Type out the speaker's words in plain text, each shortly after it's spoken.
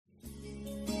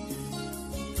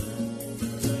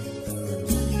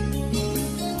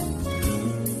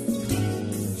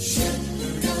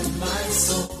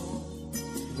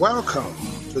Welcome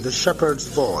to the Shepherd's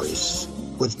Voice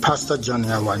with Pastor Johnny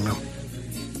Awanyo.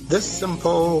 This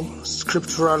simple,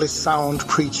 scripturally sound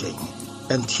preaching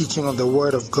and teaching of the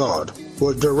Word of God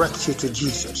will direct you to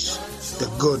Jesus, the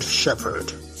Good Shepherd.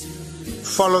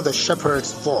 Follow the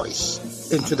Shepherd's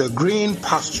voice into the green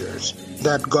pastures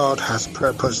that God has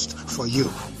purposed for you.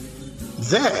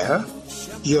 There,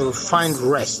 you'll find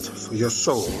rest for your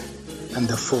soul and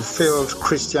the fulfilled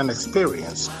Christian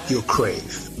experience you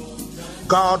crave.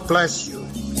 God bless you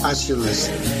as you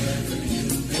listen.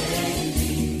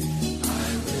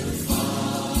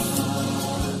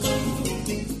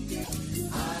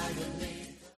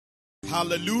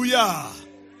 Hallelujah.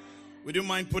 Would you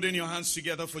mind putting your hands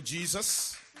together for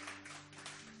Jesus?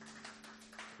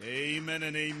 Amen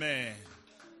and amen.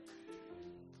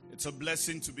 It's a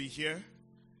blessing to be here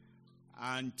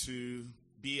and to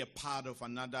be a part of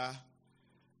another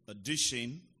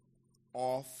edition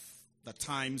of the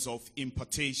times of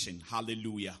impartation.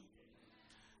 Hallelujah.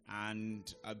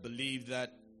 And I believe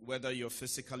that whether you're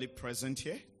physically present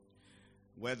here,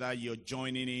 whether you're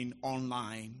joining in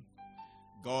online,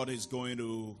 God is going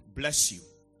to bless you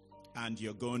and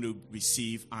you're going to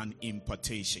receive an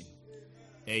impartation.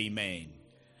 Amen.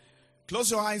 Close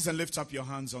your eyes and lift up your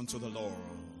hands unto the Lord.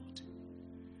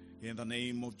 In the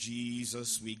name of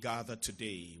Jesus, we gather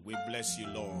today. We bless you,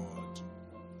 Lord.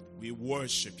 We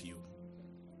worship you.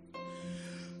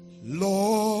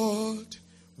 Lord,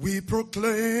 we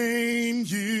proclaim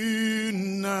you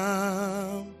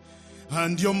now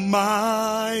and your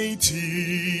mighty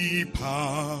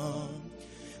power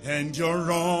and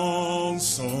your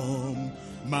awesome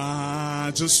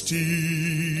majesty.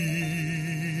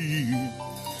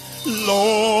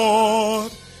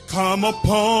 Lord, come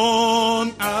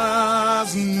upon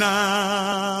us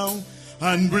now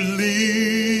and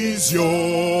release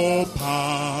your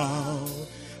power.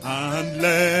 And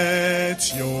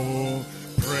let your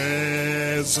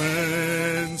presence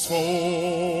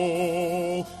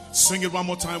fall. Sing it one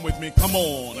more time with me. Come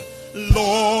on.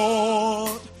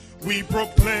 Lord, we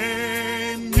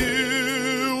proclaim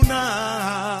you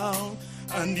now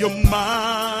and your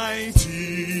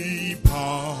mighty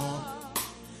power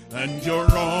and your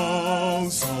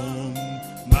awesome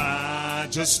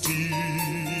majesty.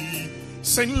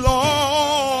 Sing,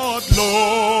 Lord,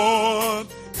 Lord,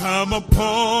 come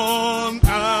upon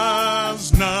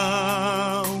us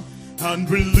now and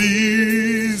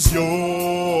release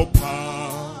your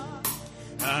power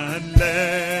and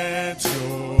let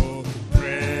your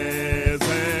presence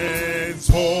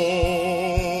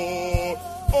fall.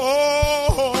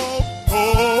 Oh,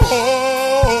 oh,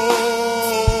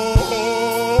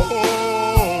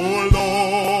 oh,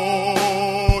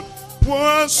 Lord,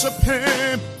 worship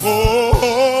him.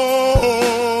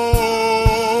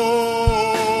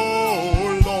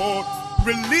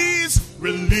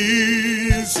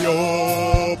 Release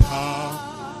your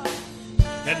power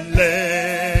and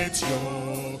let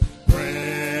your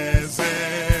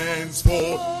presence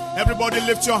fall. Everybody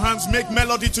lift your hands, make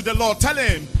melody to the Lord. Tell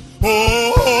him,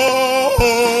 oh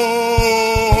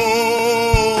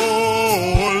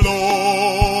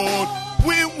Lord,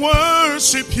 we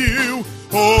worship you.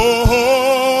 Oh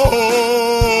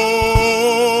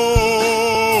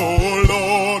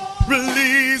Lord,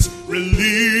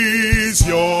 release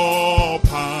your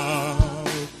power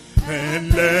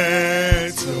and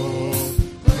let your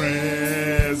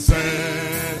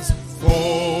presence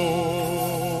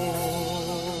fall.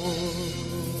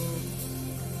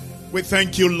 We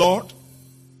thank you, Lord.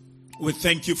 We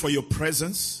thank you for your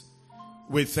presence.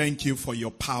 We thank you for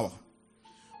your power.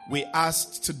 We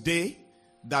ask today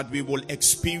that we will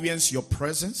experience your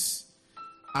presence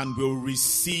and will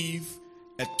receive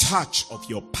a touch of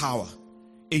your power.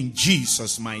 In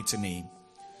Jesus' mighty name.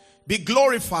 Be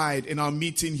glorified in our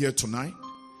meeting here tonight.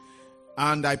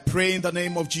 And I pray in the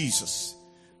name of Jesus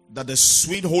that the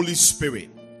sweet Holy Spirit,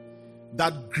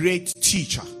 that great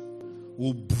teacher,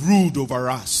 will brood over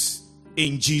us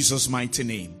in Jesus' mighty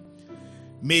name.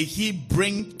 May he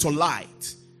bring to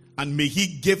light and may he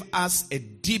give us a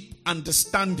deep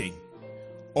understanding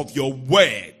of your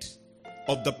word,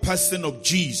 of the person of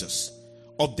Jesus,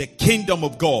 of the kingdom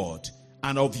of God,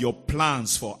 and of your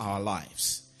plans for our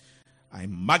lives. I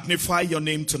magnify your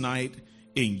name tonight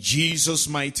in Jesus'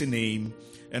 mighty name.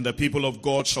 And the people of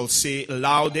God shall say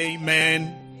loud amen.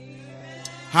 Amen.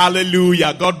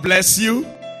 Hallelujah. God bless you.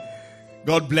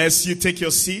 God bless you. Take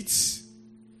your seats.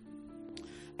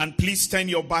 And please turn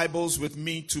your Bibles with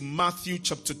me to Matthew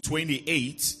chapter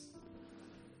 28.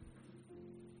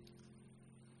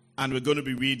 And we're going to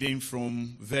be reading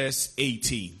from verse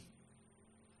 18.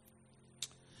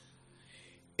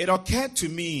 It occurred to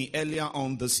me earlier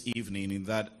on this evening in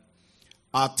that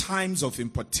Our times of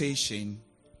impartation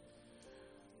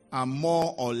are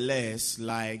more or less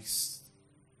like,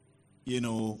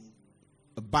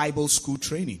 a Bible school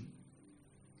training,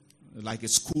 like a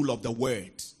school of the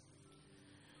word.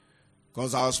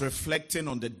 Because I was reflecting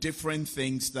on the different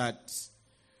things that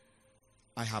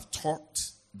I have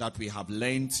taught, that we have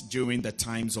learned during the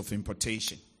times of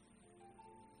impartation.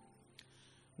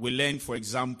 We learned, for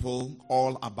example,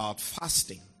 all about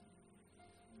fasting.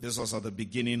 This was at the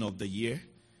beginning of the year,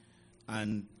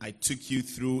 and I took you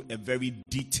through a very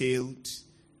detailed,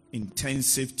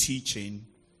 intensive teaching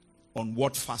on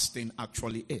what fasting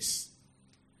actually is.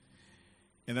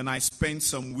 And then I spent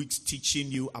some weeks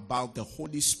teaching you about the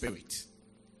Holy Spirit.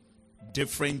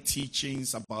 Different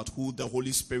teachings about who the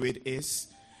Holy Spirit is,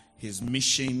 his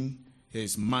mission,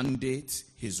 his mandate,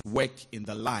 his work in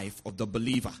the life of the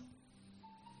believer.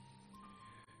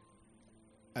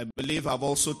 I believe I've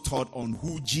also taught on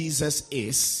who Jesus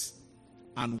is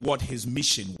and what his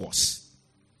mission was.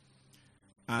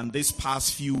 And these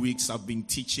past few weeks I've been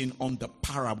teaching on the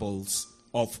parables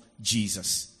of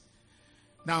Jesus.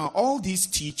 Now, all these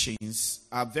teachings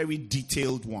are very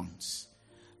detailed ones,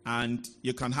 and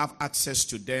you can have access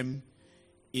to them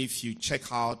if you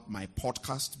check out my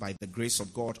podcast, By the Grace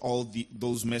of God.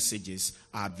 Those messages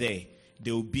are there.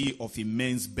 They will be of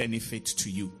immense benefit to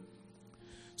you.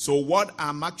 So what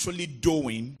I'm actually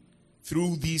doing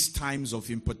through these times of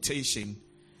impartation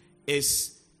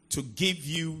is to give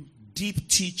you deep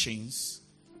teachings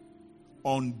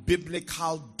on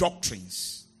biblical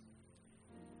doctrines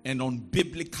and on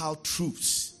biblical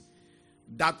truths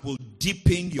that will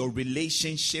deepen your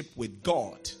relationship with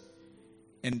God,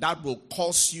 and that will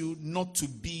cause you not to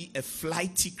be a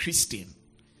flighty Christian,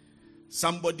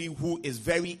 somebody who is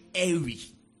very airy,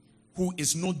 who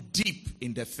is not deep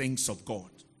in the things of God.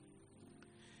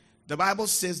 The Bible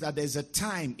says that there's a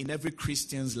time in every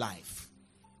Christian's life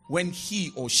when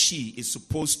he or she is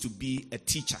supposed to be a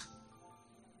teacher.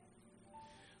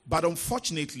 But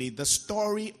unfortunately, the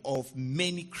story of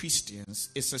many Christians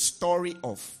is a story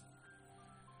of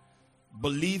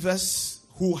believers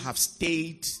who have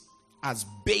stayed as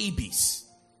babies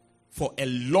for a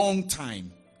long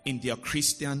time in their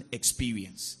Christian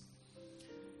experience.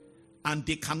 And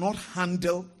they cannot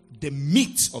handle the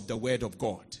meat of the Word of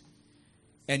God.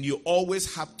 And you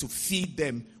always have to feed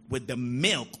them with the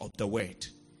milk of the Word.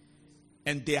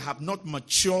 And they have not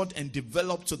matured and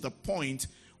developed to the point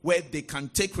where they can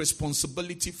take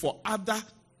responsibility for other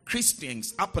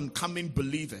Christians, up and coming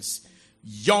believers,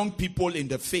 young people in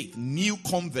the faith, new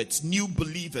converts, new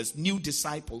believers, new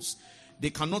disciples. They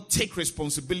cannot take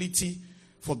responsibility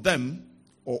for them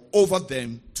or over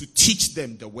them to teach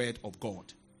them the Word of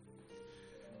God.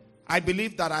 I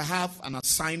believe that I have an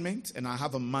assignment and I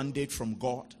have a mandate from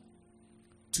God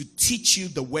to teach you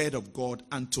the Word of God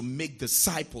and to make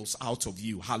disciples out of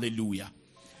you. Hallelujah.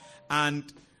 And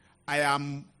I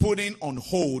am putting on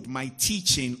hold my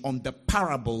teaching on the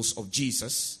parables of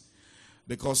Jesus,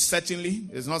 because certainly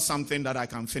it's not something that I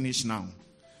can finish now.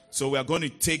 So we are going to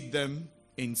take them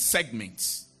in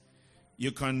segments.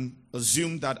 You can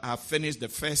assume that I've finished the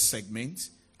first segment.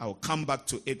 I will come back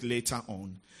to it later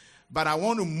on. But I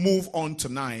want to move on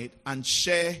tonight and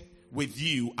share with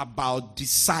you about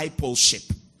discipleship.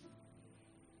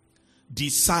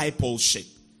 Discipleship.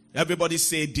 Everybody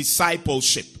say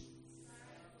discipleship.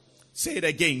 Say it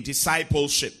again,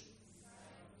 discipleship.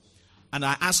 And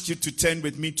I asked you to turn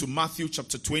with me to Matthew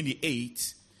chapter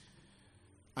 28.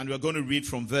 And we're going to read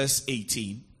from verse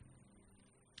 18.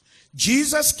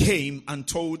 Jesus came and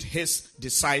told his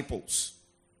disciples,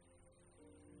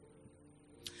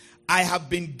 I have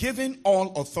been given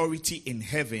all authority in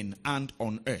heaven and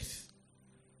on earth.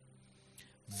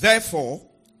 Therefore,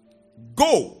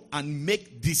 go and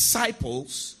make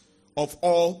disciples of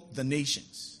all the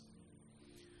nations,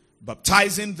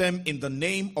 baptizing them in the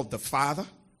name of the Father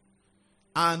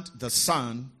and the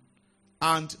Son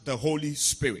and the Holy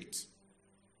Spirit.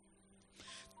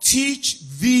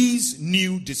 Teach these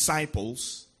new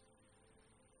disciples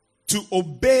to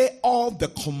obey all the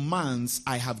commands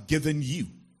I have given you.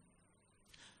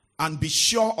 And be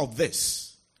sure of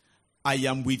this, I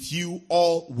am with you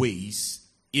always,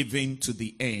 even to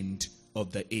the end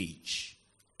of the age.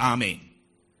 Amen.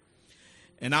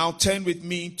 And now turn with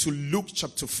me to Luke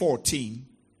chapter 14,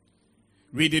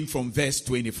 reading from verse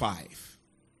 25.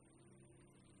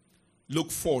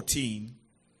 Luke 14,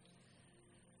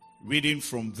 reading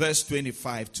from verse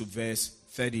 25 to verse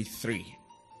 33.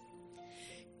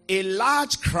 A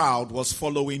large crowd was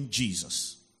following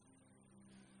Jesus.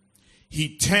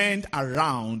 He turned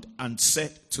around and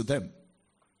said to them,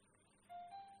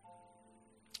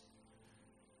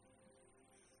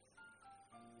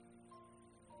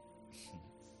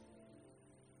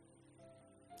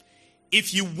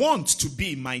 if you want to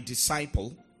be my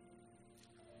disciple,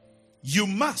 you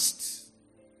must,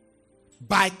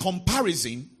 by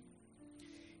comparison,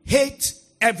 hate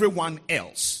everyone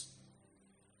else.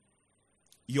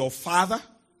 Your father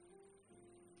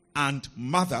and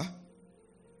mother,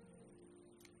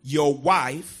 your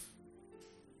wife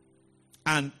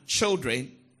and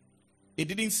children. It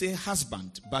didn't say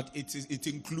husband, but it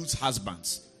includes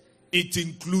husbands. It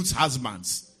includes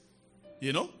husbands.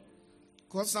 You know?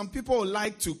 Because some people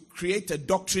like to create a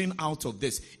doctrine out of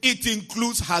this. It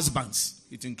includes husbands.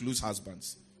 It includes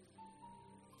husbands.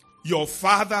 Your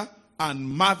father and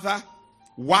mother,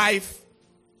 wife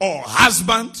or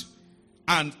husband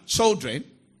and children,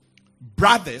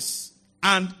 brothers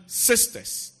and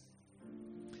sisters.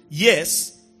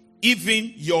 Yes,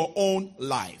 even your own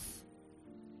life.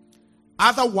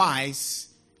 Otherwise,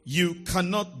 you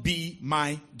cannot be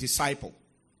my disciple.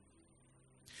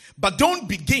 But don't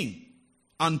begin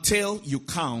until you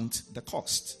count the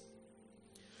cost.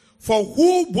 For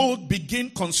who will begin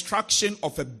construction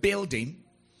of a building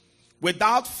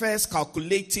without first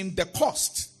calculating the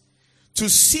cost to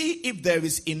see if there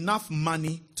is enough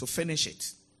money to finish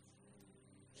it?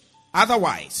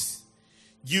 Otherwise,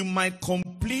 you might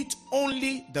complete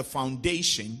only the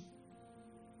foundation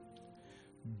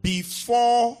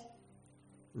before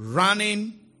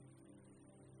running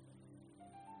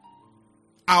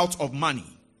out of money.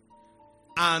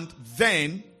 And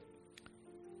then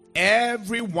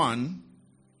everyone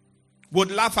would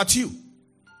laugh at you.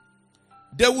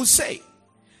 They will say,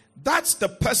 that's the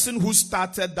person who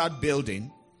started that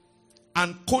building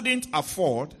and couldn't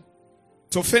afford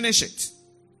to finish it.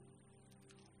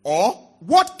 Or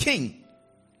what king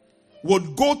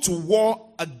would go to war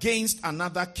against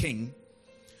another king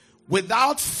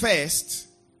without first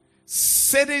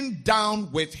sitting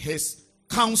down with his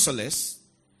counselors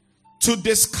to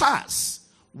discuss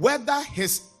whether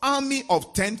his army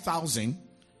of 10,000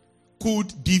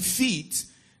 could defeat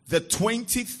the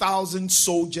 20,000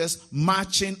 soldiers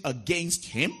marching against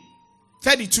him?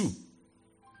 32.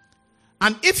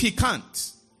 And if he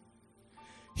can't,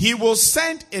 he will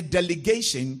send a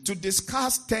delegation to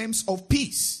discuss terms of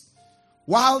peace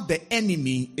while the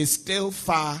enemy is still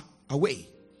far away.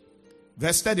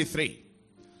 Verse 33.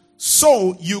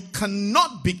 So you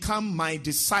cannot become my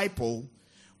disciple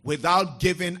without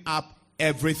giving up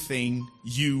everything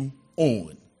you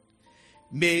own.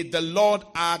 May the Lord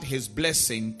add his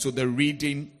blessing to the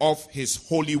reading of his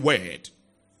holy word.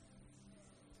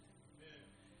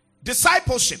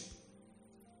 Discipleship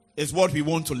is what we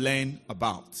want to learn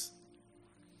about.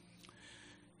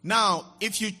 Now,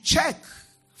 if you check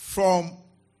from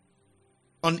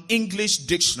an English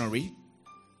dictionary,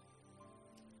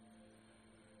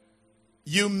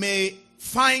 you may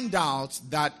find out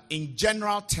that in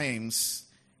general terms,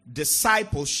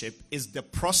 discipleship is the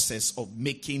process of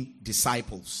making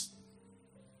disciples.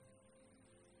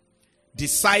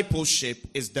 Discipleship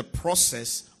is the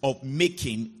process of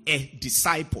making a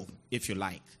disciple, if you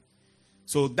like.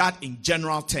 So that in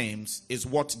general terms is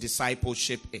what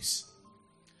discipleship is.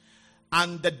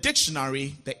 And the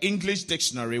dictionary, the English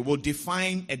dictionary, will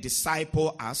define a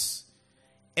disciple as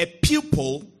a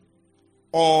pupil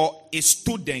or a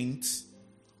student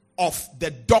of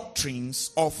the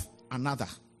doctrines of another.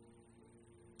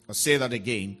 I'll say that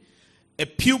again. A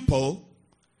pupil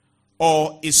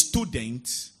or a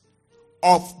student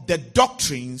of the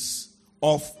doctrines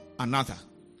of another.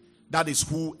 That is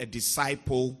who a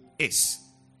disciple is.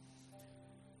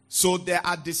 So there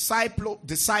are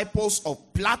disciples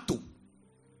of Plato.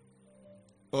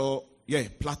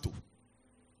 Plato.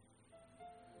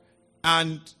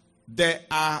 And there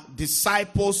are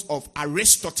disciples of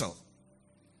Aristotle.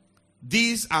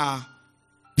 These are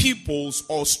pupils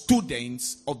or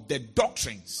students of the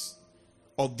doctrines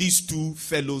of these two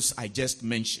fellows I just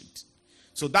mentioned.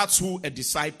 So that's who a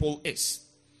disciple is.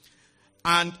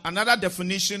 And another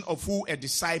definition of who a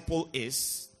disciple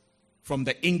is from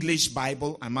the English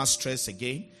Bible, I must stress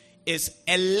again, is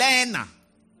a learner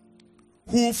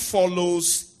who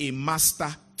follows a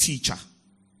master teacher.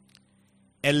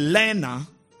 A learner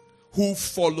who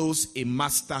follows a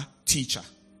master teacher.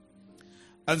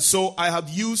 And so I have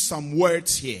used some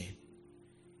words here.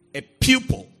 A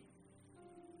pupil,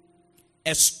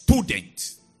 a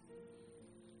student,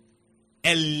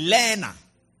 a learner.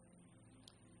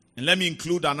 And let me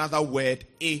include another word,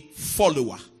 a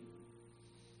follower.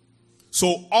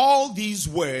 So all these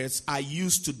words are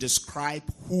used to describe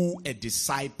who a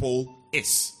disciple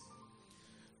is.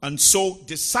 And so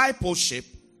discipleship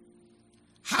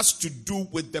has to do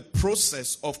with the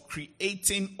process of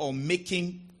creating or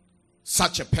making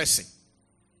such a person.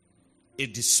 A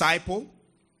disciple,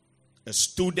 a a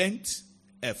student,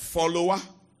 a follower,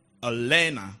 a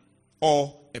learner,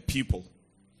 or a pupil.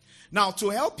 Now,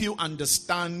 to help you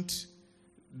understand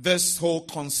this whole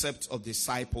concept of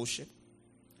discipleship,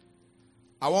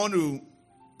 I want to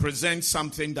present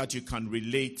something that you can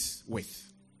relate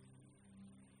with.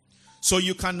 So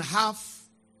you can have,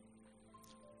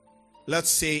 let's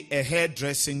say, a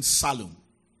hairdressing salon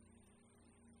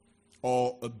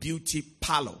or a beauty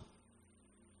parlor.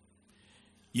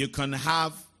 You can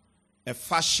have a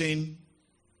fashion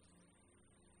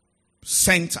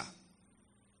center.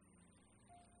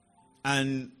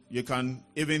 And you can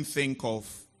even think of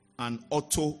an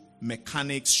auto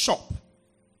mechanics shop.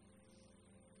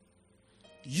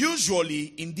 Usually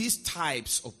in these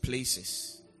types of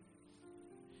places,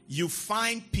 you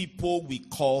find people we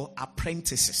call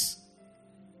apprentices.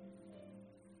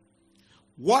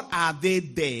 What are they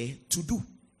there to do?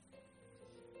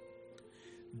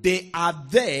 They are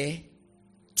there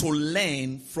to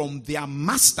learn from their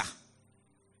master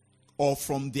or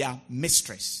from their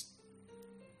mistress.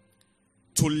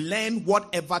 To learn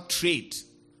whatever trade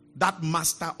that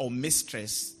master or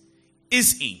mistress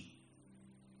is in.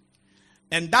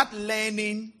 And that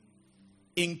learning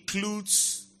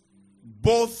includes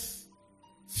both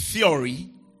theory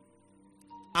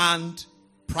and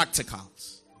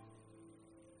practicals.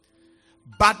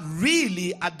 But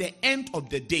really, at the end of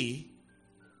the day,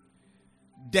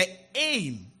 the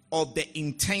aim of the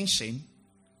intention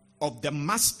of the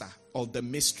master or the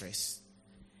mistress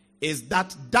is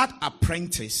that that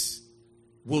apprentice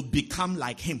will become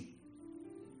like him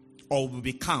or will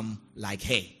become like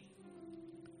her.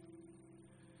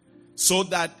 So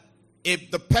that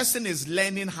if the person is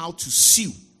learning how to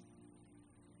sew,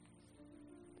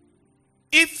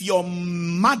 if your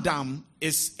madam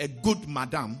is a good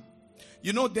madam,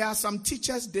 you know, there are some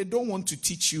teachers, they don't want to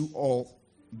teach you all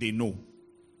they know.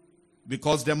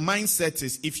 Because the mindset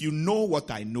is, if you know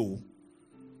what I know,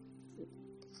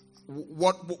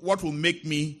 what will make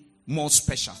me more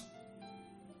special?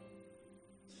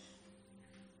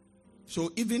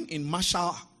 So even in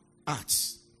martial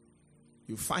arts,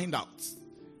 you find out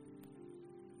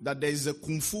that there is a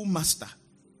kung fu master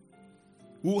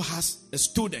who has a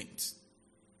student.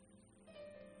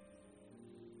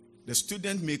 The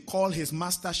student may call his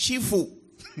master Shifu.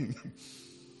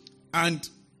 And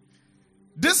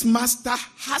this master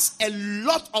has a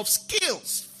lot of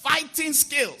skills, fighting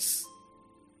skills.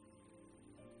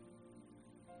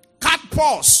 Cat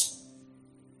paws,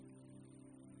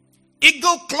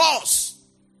 eagle claws,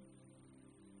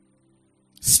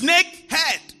 snake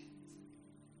head,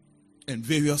 and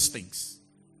various things.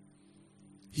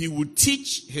 He would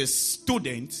teach his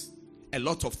students a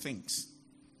lot of things.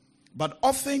 But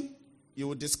often you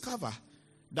will discover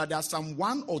that there are some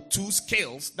one or two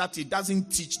skills that he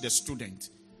doesn't teach the student.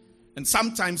 And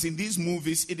sometimes in these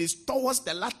movies, it is towards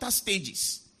the latter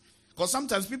stages. Because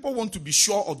sometimes people want to be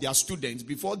sure of their students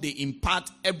before they impart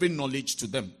every knowledge to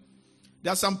them.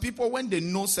 There are some people, when they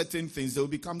know certain things, they will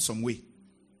become some way.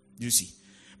 You see.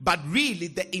 But really,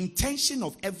 the intention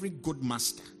of every good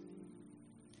master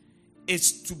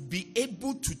is to be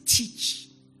able to teach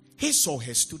his or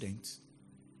her students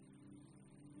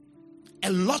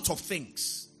a lot of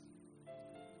things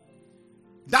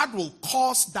that will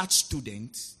cause that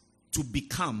student to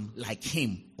become like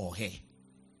him or her.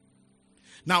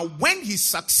 Now, when he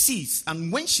succeeds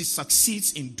and when she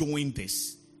succeeds in doing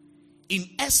this, in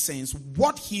essence,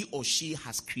 what he or she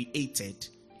has created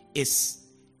is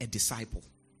a disciple.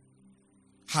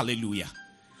 Hallelujah.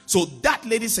 So that,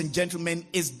 ladies and gentlemen,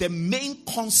 is the main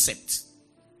concept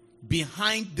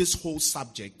behind this whole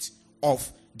subject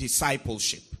of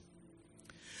discipleship.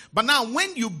 But now,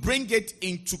 when you bring it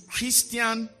into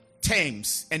Christian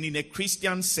terms and in a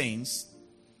Christian sense,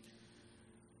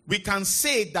 we can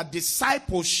say that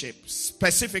discipleship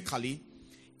specifically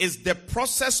is the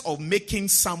process of making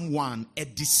someone a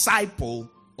disciple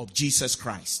of Jesus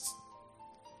Christ.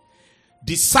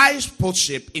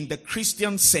 Discipleship in the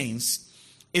Christian sense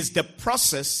is the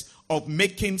process of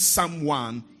making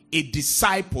someone a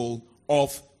disciple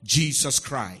of Jesus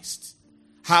Christ.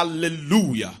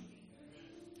 Hallelujah.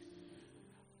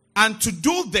 And to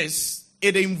do this,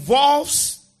 it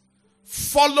involves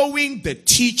following the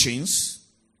teachings,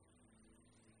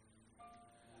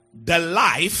 the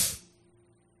life,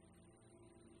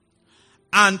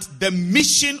 and the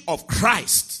mission of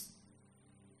Christ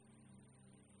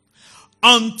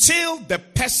until the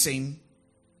person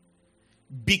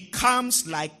becomes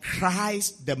like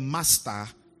Christ the Master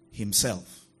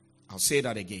himself. I'll say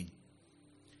that again.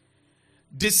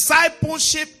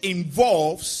 Discipleship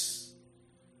involves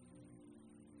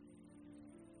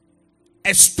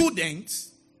a student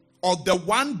or the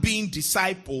one being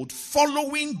discipled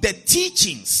following the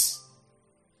teachings,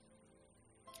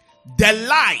 the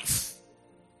life,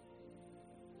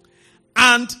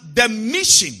 and the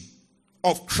mission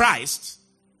of Christ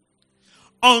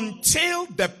until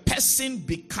the person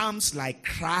becomes like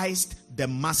Christ, the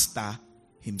Master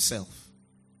himself.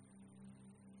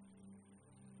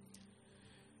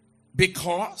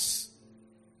 Because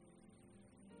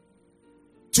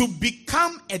to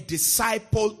become a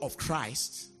disciple of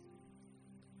Christ,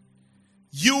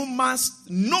 you must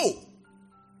know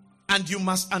and you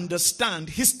must understand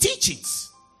his teachings.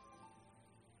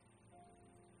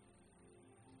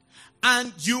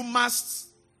 And you must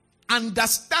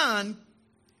understand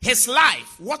his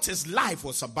life, what his life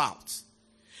was about.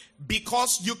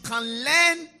 Because you can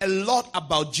learn a lot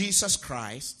about Jesus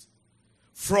Christ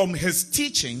from his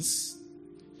teachings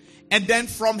and then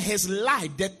from his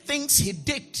life, the things he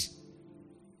did.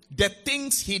 The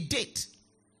things he did.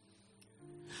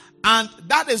 And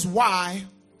that is why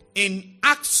in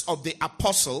Acts of the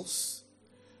Apostles,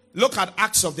 look at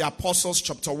Acts of the Apostles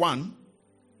chapter 1.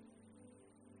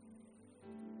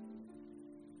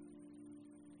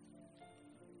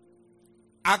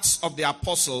 Acts of the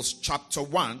Apostles chapter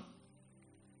 1.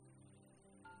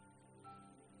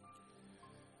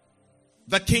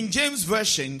 The King James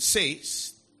Version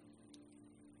says,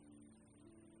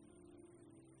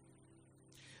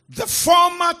 the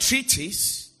former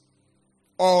treatise,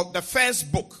 or the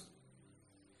first book,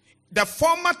 the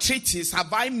former treatise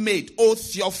have I made, O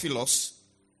Theophilus.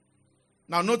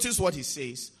 Now notice what he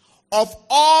says. Of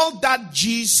all that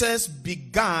Jesus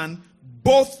began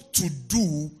both to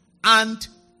do and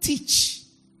teach.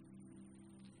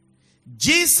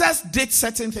 Jesus did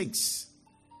certain things.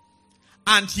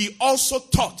 And he also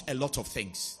taught a lot of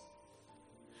things.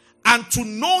 And to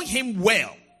know him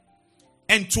well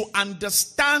and to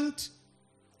understand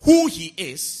who he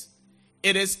is,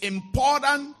 it is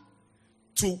important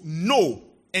to know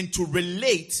and to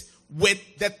relate with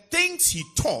the things he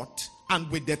taught and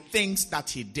with the things that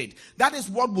he did. That is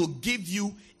what will give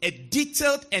you a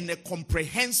detailed and a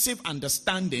comprehensive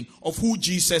understanding of who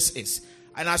Jesus is.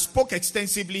 And I spoke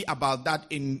extensively about that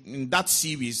in that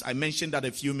series. I mentioned that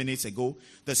a few minutes ago.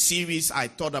 The series I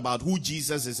taught about who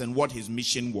Jesus is and what his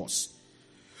mission was.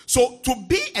 So to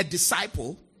be a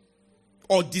disciple,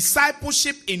 or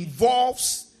discipleship,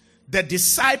 involves the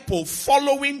disciple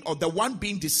following, or the one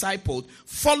being discipled,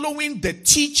 following the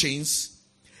teachings,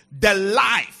 the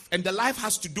life. And the life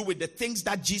has to do with the things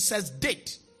that Jesus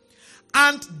did.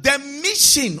 And the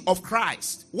mission of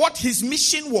Christ. What his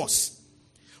mission was.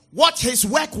 What his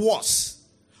work was.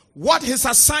 What his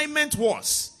assignment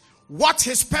was. What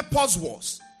his purpose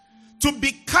was. To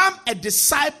become a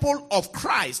disciple of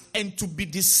Christ and to be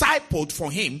discipled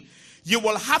for him, you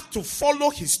will have to follow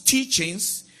his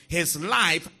teachings, his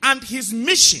life, and his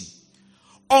mission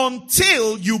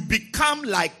until you become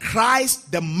like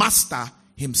Christ, the Master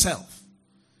himself.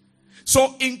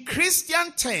 So in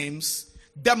Christian terms,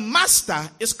 the Master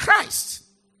is Christ.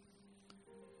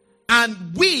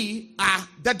 And we are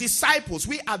the disciples.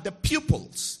 We are the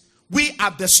pupils. We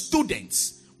are the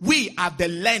students. We are the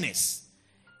learners.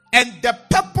 And the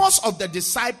purpose of the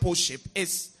discipleship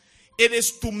is, it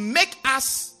is to make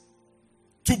us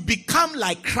to become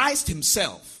like Christ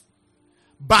himself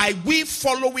by we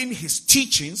following his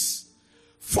teachings,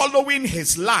 following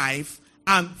his life,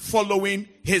 and following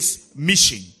his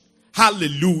mission.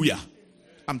 Hallelujah.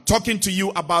 I'm talking to you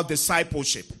about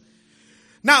discipleship.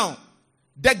 Now,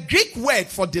 the Greek word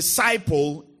for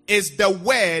disciple is the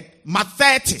word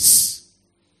mathetes,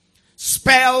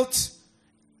 spelled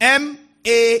M-A-T-H-E-T-E-S.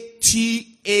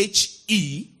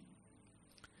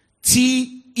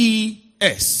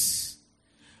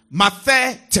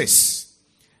 Mathetes.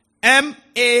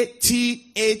 M-A-T-H-E-T-E-S.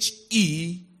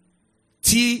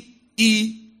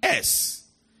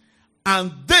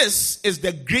 And this is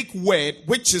the Greek word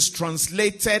which is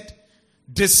translated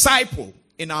disciple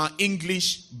in our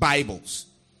English Bibles.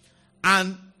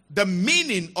 And the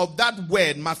meaning of that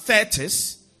word,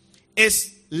 mathetes,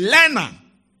 is learner,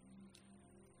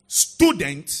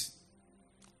 student,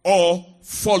 or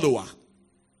follower.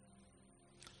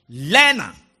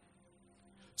 Learner,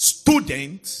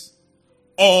 student,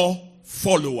 or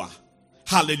follower.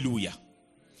 Hallelujah.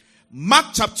 Mark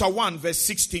chapter 1 verse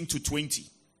 16 to 20.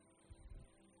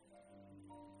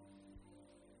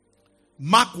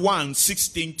 Mark 1,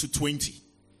 16 to 20.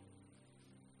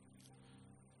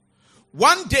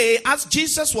 One day, as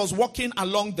Jesus was walking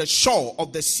along the shore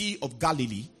of the Sea of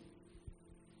Galilee,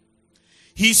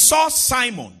 he saw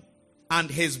Simon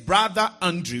and his brother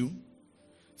Andrew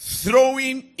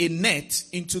throwing a net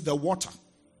into the water,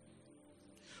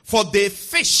 for they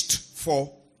fished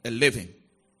for a living.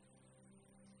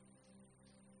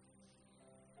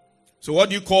 So what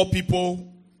do you call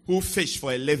people who fish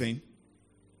for a living?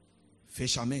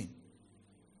 Fishermen.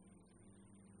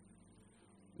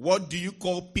 What do you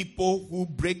call people who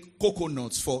break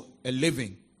coconuts for a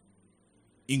living?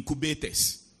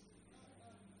 Incubators.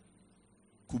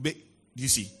 Do you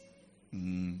see?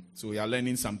 So we are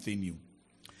learning something new.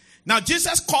 Now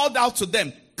Jesus called out to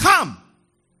them, "Come,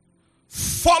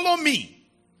 follow me,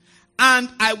 and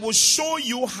I will show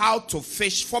you how to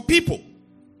fish for people."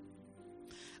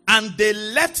 And they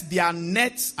left their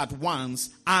nets at once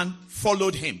and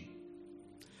followed him.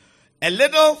 A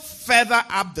little further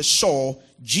up the shore,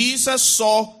 Jesus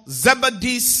saw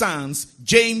Zebedee's sons,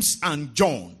 James and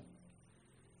John,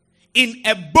 in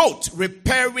a boat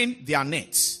repairing their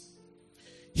nets.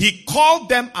 He called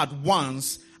them at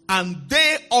once, and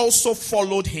they also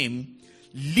followed him,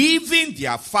 leaving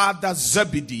their father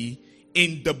Zebedee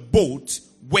in the boat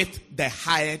with the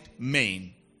hired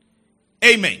men.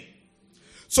 Amen.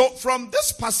 So from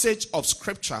this passage of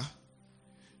scripture,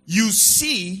 you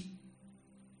see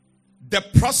the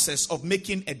process of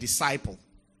making a disciple,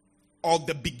 or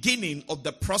the beginning of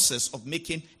the process of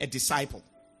making a disciple.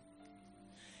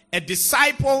 A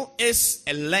disciple is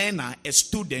a learner, a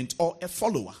student, or a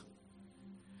follower.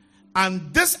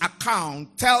 And this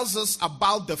account tells us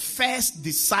about the first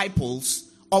disciples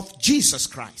of Jesus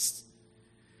Christ.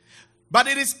 But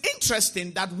it is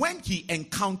interesting that when he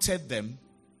encountered them,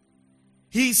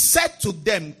 he said to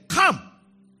them, "Come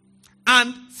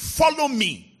and follow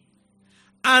me,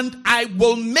 and I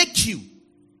will make you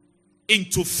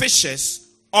into fishers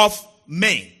of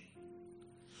men."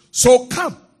 So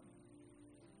come,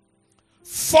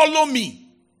 follow me,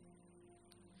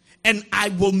 and I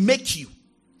will make you.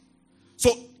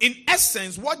 So in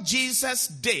essence, what Jesus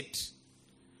did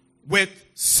with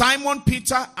Simon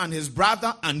Peter and his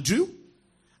brother Andrew,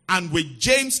 and with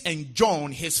James and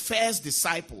John, his first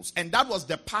disciples, and that was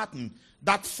the pattern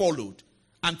that followed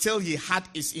until he had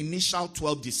his initial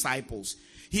 12 disciples.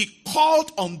 He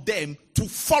called on them to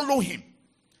follow him.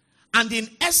 And in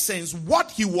essence,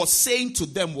 what he was saying to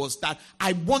them was that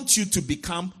I want you to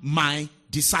become my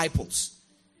disciples.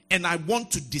 And I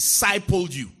want to disciple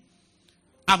you.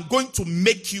 I'm going to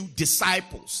make you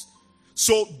disciples.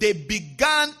 So they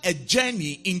began a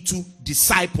journey into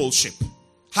discipleship.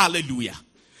 Hallelujah.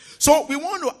 So we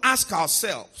want to ask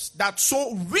ourselves that,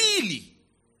 so really,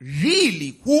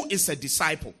 who is a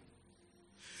disciple?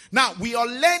 Now, we are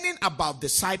learning about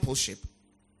discipleship.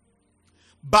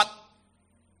 But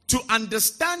to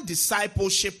understand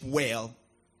discipleship well,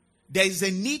 there is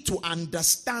a need to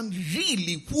understand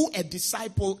really who a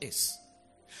disciple is.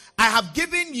 I have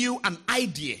given you an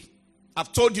idea.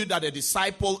 I've told you that a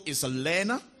disciple is a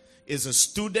learner, is a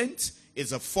student,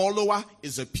 is a follower,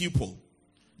 is a pupil.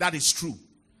 That is true.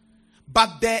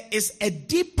 But there is a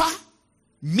deeper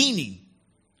meaning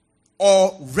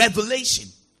or revelation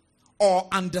or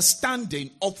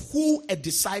understanding of who a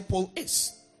disciple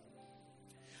is.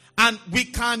 And we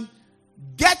can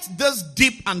get this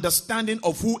deep understanding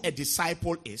of who a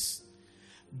disciple is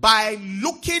by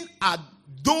looking at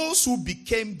those who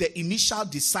became the initial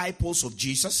disciples of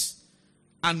Jesus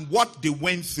and what they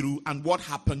went through and what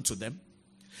happened to them.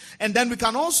 And then we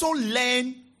can also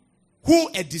learn who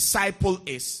a disciple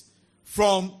is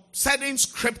from certain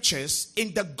scriptures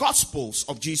in the Gospels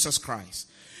of Jesus Christ.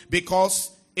 Because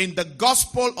in the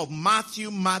Gospel of Matthew,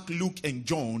 Mark, Luke, and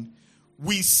John,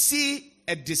 we see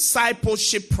a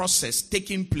discipleship process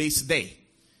taking place there.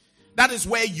 That is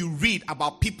where you read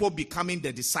about people becoming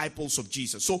the disciples of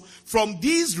Jesus. So from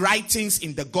these writings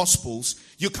in the Gospels,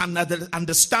 you can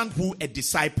understand who a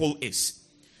disciple is.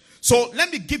 So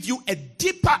let me give you a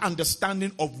deeper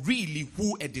understanding of really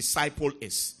who a disciple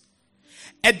is.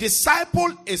 A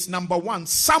disciple is, number one,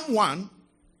 someone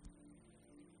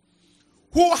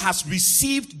who has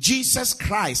received Jesus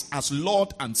Christ as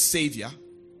Lord and Savior.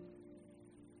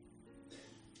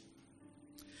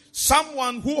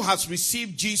 Someone who has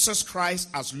received Jesus Christ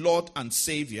as Lord and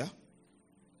Savior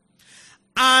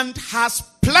and has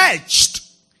pledged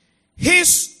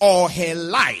his or her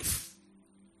life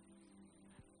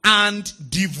and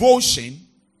devotion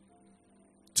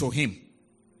to him.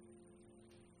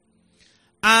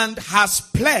 And has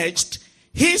pledged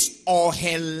his or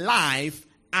her life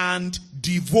and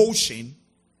devotion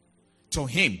to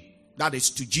him. That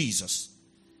is to Jesus.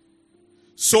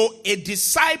 So a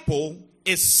disciple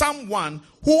is someone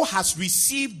who has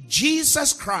received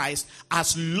Jesus Christ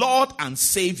as Lord and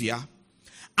Savior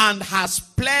and has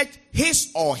pledged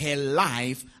his or her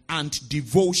life and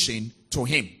devotion to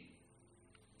him.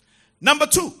 Number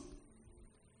two,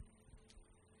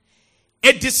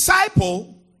 a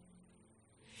disciple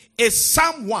is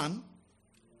someone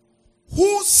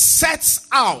who sets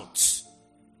out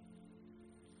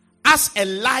as a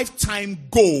lifetime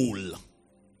goal.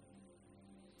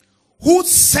 Who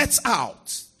sets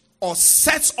out or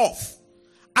sets off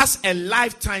as a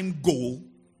lifetime goal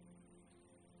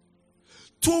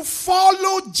to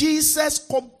follow Jesus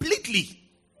completely.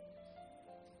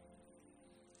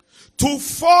 To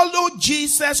follow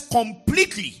Jesus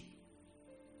completely.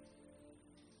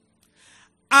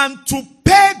 And to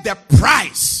pay the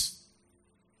price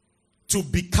to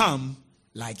become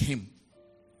like him.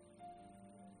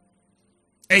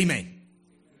 Amen.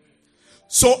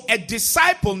 So a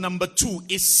disciple, number 2,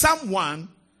 is someone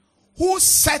who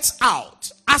sets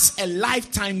out as a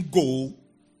lifetime goal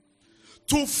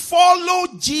to follow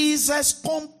Jesus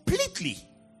completely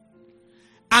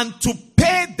and to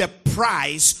pay the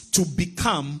price to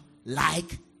become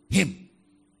like him.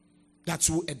 That's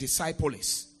who a disciple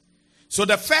is. So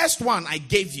the first one I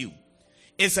gave you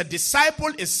is a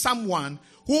disciple is someone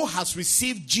who has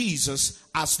received Jesus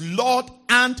as Lord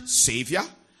and Savior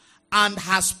and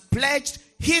has pledged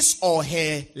his or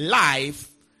her life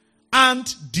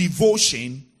and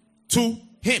devotion to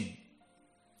him.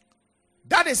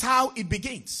 That is how it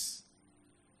begins.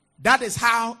 That is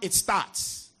how it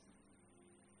starts.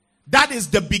 That is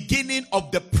the beginning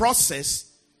of the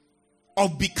process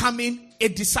of becoming a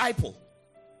disciple.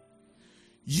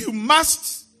 You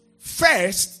must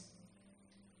first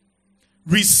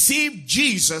receive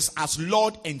Jesus as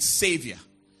Lord and Savior.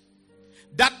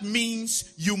 That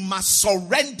means you must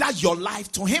surrender your life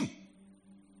to him.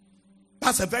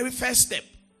 That's the very first step.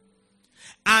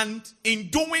 And in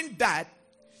doing that,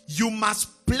 you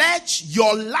must pledge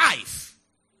your life,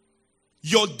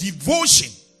 your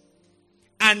devotion,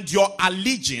 and your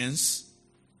allegiance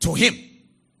to him.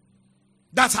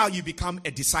 That's how you become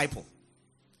a disciple.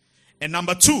 And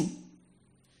number 2,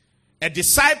 a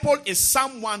disciple is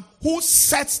someone who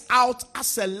sets out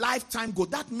as a lifetime goal.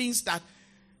 That means that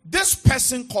this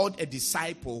person called a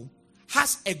disciple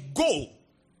has a goal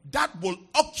that will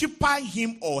occupy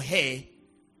him or her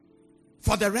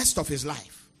for the rest of his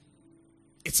life.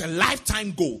 It's a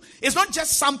lifetime goal. It's not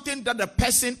just something that the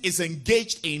person is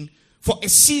engaged in for a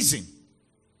season,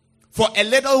 for a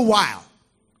little while,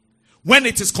 when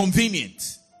it is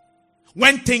convenient,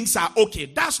 when things are okay.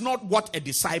 That's not what a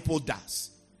disciple does.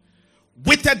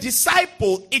 With a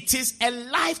disciple, it is a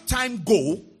lifetime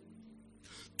goal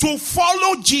to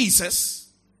follow Jesus,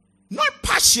 not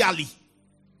partially,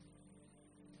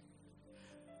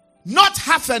 not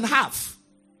half and half,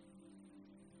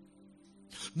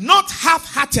 not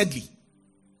half-heartedly,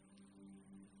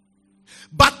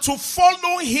 but to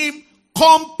follow him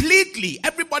completely.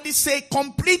 Everybody say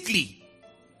completely.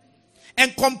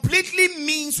 And completely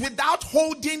means without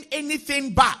holding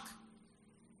anything back.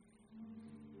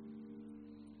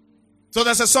 So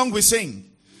there's a song we sing.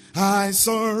 I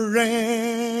surrender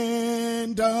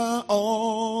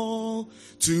all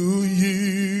to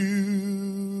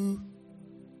you.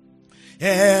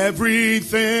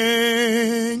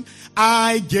 Everything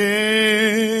I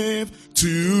give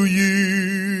to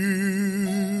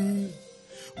you.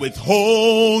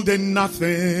 Withholding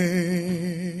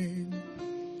nothing.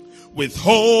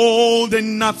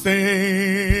 Withholding nothing.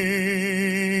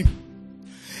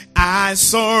 I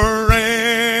surrender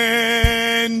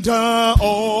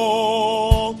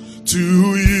all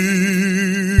to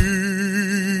you.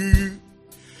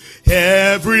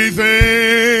 Everything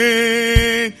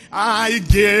I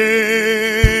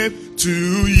give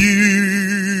to you.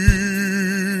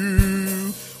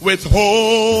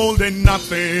 Withholding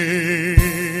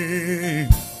nothing.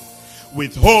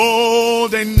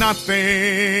 Withholding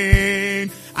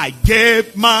nothing. I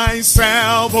give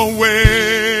myself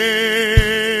away.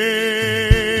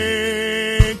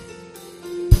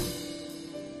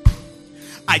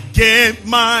 I give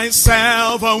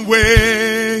myself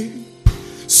away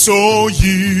so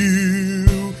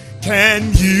you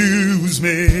can use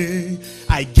me.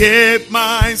 I give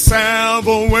myself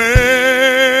away.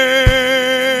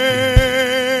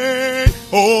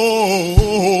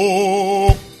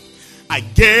 Oh, I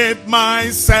give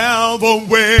myself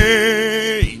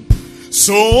away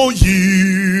so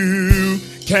you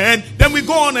can. Then we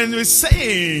go on and we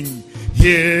sing,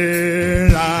 here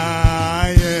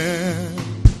I am.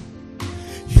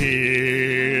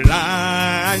 Here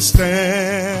I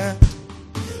stand,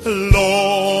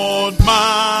 Lord,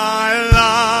 my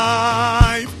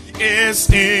life is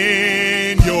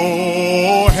in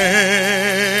your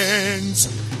hands.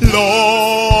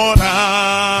 Lord,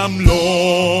 I'm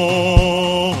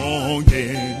longing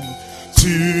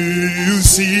to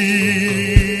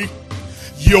see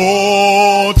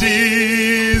your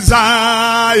desires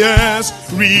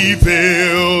realized.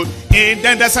 revealed. And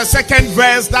then there's a second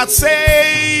verse that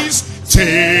says,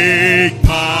 take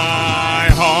my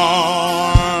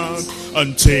heart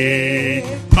and take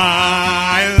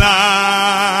my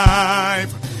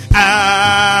life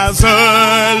as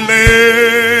a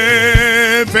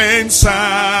living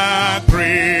sacrifice.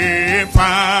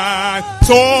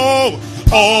 So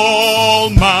all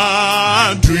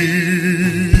my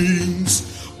dreams,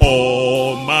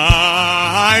 all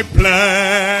my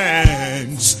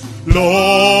plans,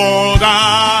 Lord,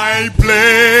 I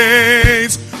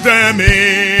place them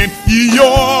in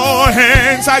your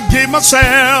hands. I give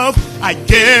myself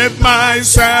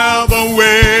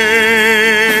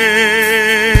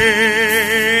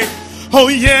away. Oh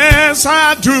yes,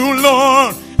 I do,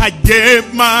 Lord. I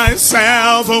give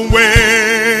myself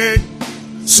away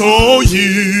so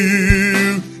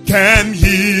you can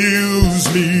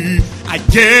use me. I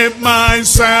give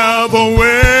myself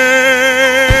away.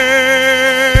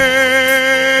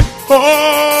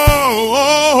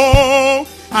 Oh,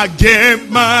 I give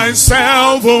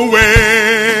myself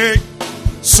away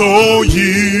so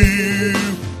you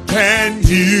can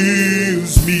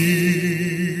use me.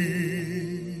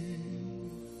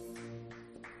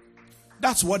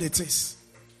 That's what it is.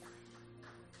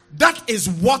 That is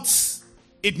what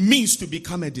it means to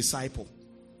become a disciple.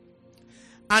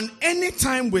 And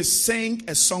anytime we sing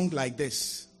a song like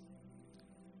this,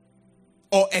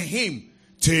 or a hymn,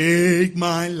 take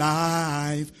my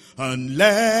life and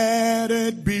let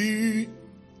it be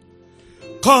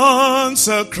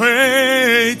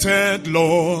consecrated,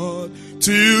 Lord,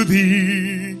 to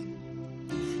thee.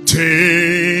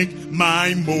 Take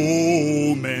my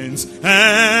moments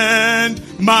and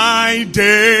my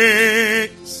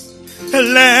days,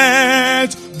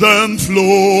 let them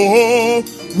flow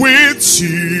with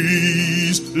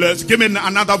ease. Let's give me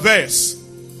another verse.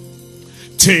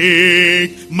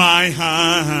 Take my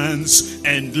hands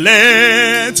and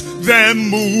let them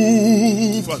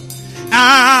move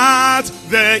at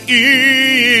the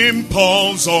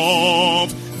impulse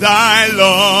of thy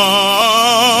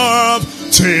love.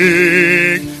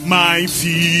 Take my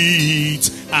feet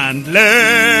and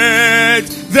let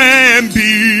them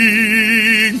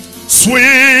be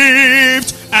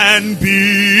swift and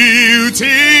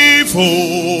beautiful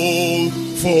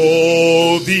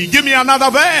for thee. Give me another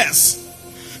verse.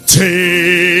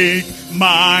 Take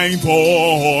my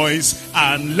voice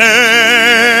and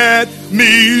let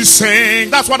me sing.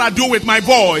 That's what I do with my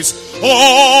voice.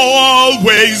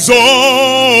 Always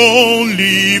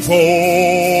only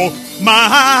for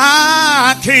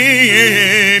my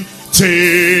King.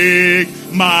 Take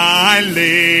my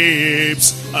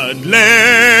lips and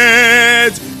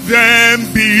let them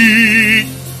be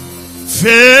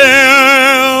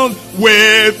filled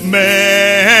with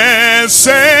messages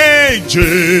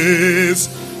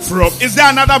from. Is there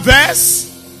another verse?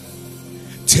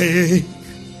 Take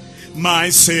my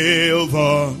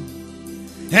silver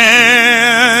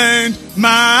and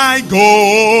my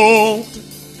gold,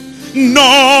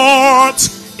 not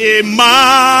a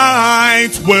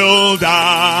mite will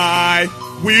I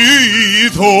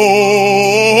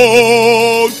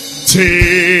withhold.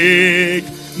 Take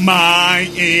my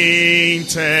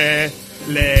intellect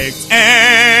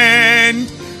and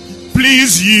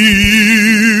please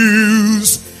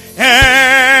use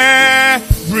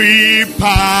every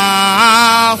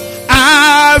power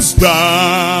as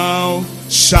thou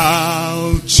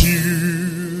shalt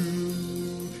choose.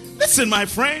 Listen, my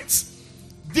friends,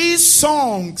 these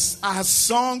songs are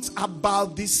songs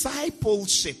about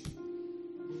discipleship.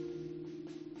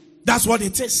 That's what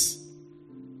it is.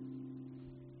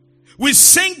 We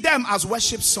sing them as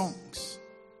worship songs.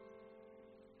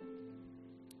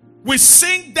 We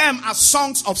sing them as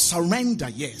songs of surrender,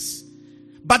 yes.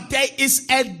 But there is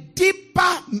a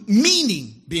deeper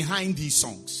meaning behind these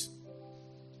songs.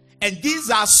 And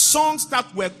these are songs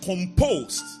that were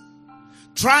composed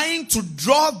trying to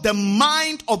draw the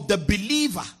mind of the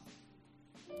believer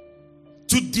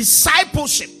to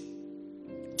discipleship,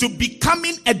 to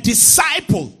becoming a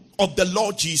disciple of the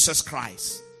Lord Jesus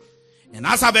Christ. And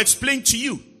as I've explained to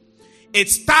you, it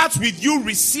starts with you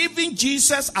receiving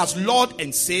Jesus as Lord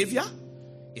and Savior.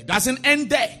 It doesn't end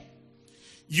there.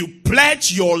 You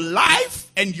pledge your life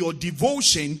and your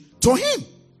devotion to Him.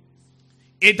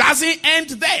 It doesn't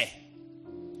end there.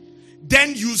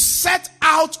 Then you set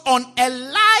out on a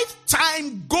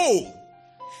lifetime goal.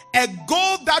 A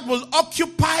goal that will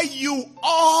occupy you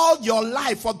all your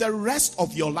life, for the rest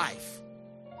of your life.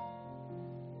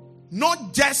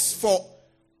 Not just for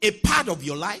a part of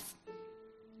your life,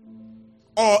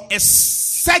 or a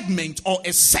segment or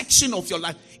a section of your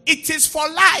life. It is for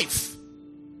life.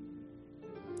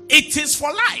 It is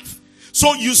for life.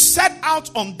 So you set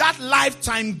out on that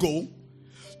lifetime goal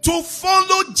to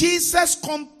follow Jesus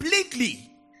completely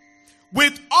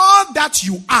with all that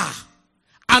you are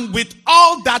and with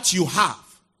all that you have.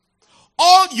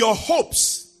 All your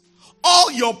hopes,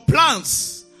 all your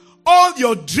plans, all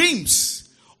your dreams,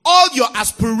 all your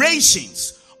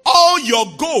aspirations, all your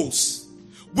goals,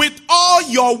 with all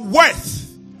your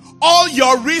worth, all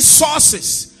your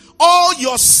resources, all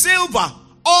your silver,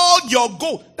 all your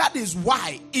gold. That is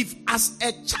why, if as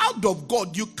a child of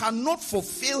God, you cannot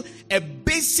fulfill a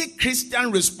basic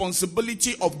Christian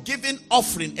responsibility of giving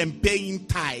offering and paying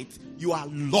tithe, you are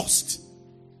lost.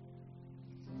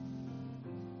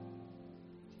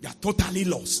 You are totally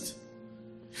lost.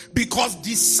 Because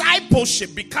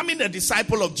discipleship, becoming a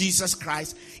disciple of Jesus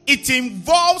Christ, it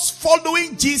involves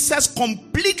following Jesus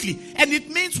completely. And it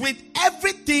means with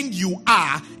everything you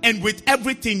are and with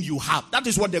everything you have. That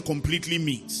is what the completely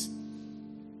means.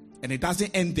 And it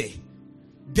doesn't end there.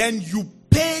 Then you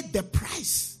pay the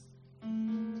price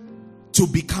to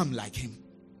become like him.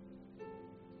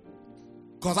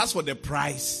 Because that's what the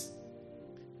price,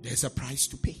 there's a price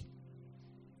to pay.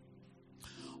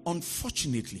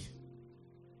 Unfortunately,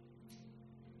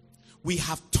 we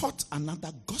have taught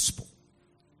another gospel.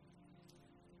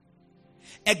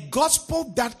 A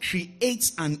gospel that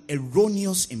creates an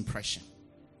erroneous impression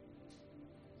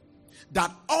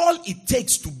that all it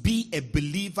takes to be a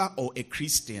believer or a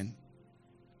Christian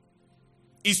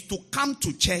is to come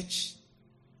to church,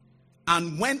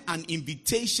 and when an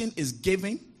invitation is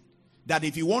given, that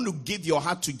if you want to give your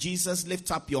heart to Jesus,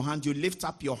 lift up your hand. You lift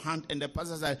up your hand and the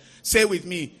pastor says, say with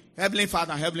me, Heavenly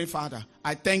Father,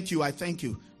 I thank you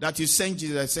that you sent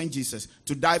Jesus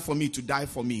to die for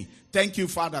me, Thank you,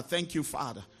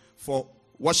 Father, for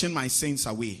washing my sins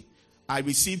away. I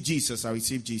receive Jesus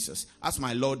as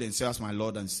my Lord and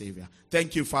Savior.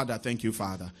 Thank you, Father.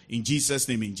 In Jesus'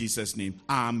 name,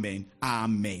 amen.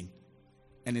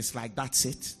 And it's like, that's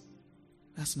it.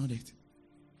 That's not it.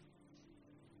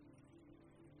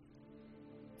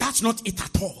 That's not it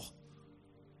at all.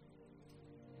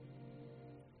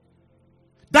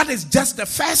 That is just the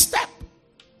first step.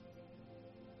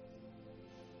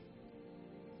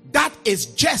 That is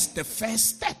just the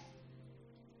first step.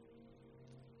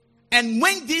 And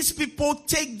when these people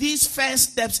take these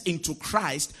first steps into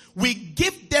Christ, we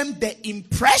give them the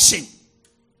impression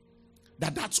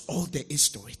that that's all there is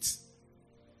to it.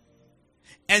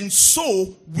 And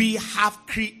so we have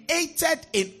created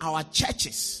in our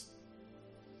churches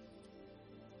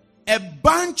a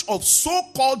bunch of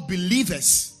so-called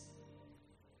believers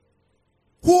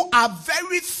who are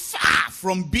very far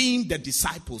from being the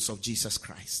disciples of Jesus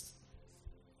Christ.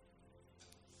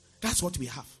 That's what we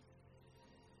have.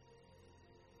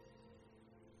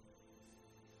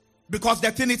 Because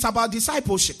the thing is about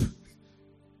discipleship.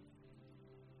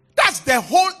 That's the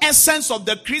whole essence of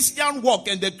the Christian walk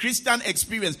and the Christian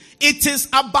experience. It is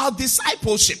about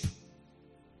discipleship.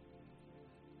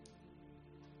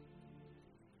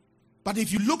 But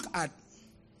if you look at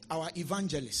our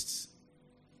evangelists,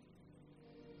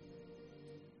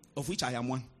 of which I am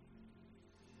one,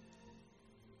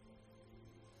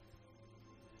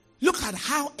 look at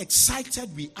how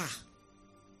excited we are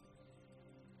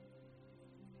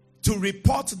to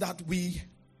report that we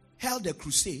held a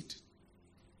crusade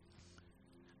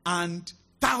and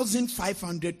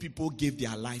 1,500 people gave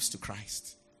their lives to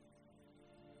Christ.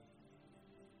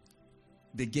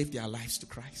 They gave their lives to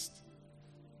Christ.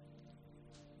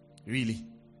 Really.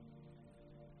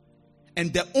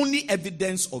 And the only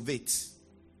evidence of it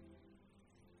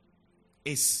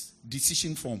is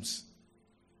decision forms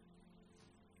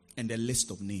and a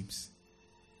list of names.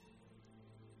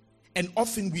 And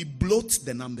often we bloat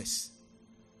the numbers.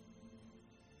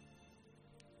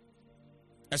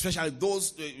 Especially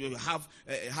those who have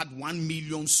had 1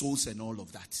 million souls and all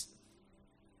of that.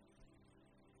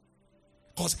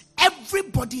 Because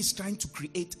everybody is trying to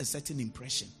create a certain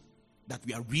impression that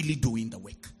we are really doing the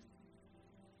work.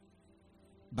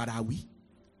 But are we?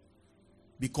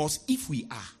 Because if we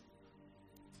are,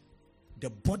 the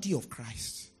body of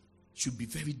Christ should be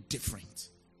very different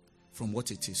from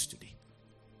what it is today.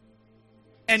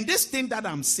 And this thing that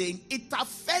I'm saying, it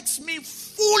affects me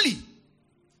fully.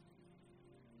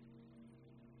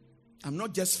 I'm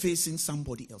not just facing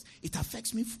somebody else. It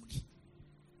affects me fully.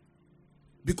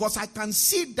 Because I can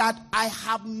see that I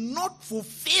have not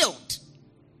fulfilled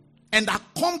and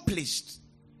accomplished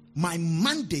my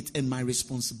mandate and my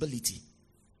responsibility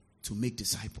to make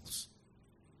disciples.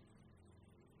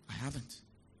 I haven't.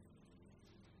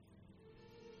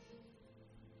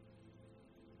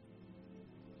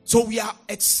 So we are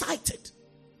excited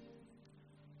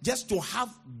just to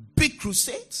have big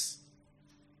crusades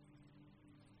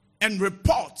and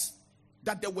report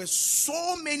that there were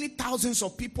so many thousands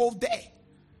of people there.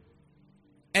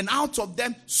 And out of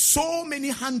them, so many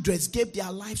hundreds gave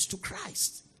their lives to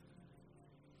Christ.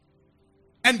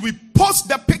 And we post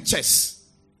the pictures.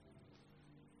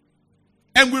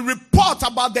 And we report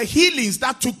about the healings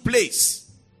that took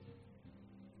place.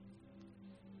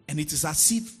 And it is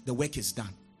as if the work is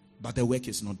done. But the work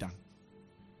is not done.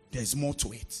 There's more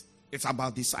to it. It's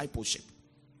about discipleship.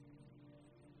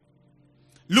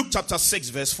 Luke chapter 6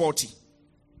 verse 40.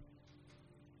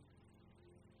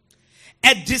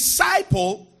 A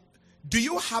disciple, do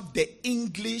you have the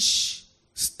English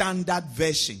Standard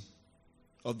Version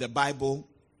of the Bible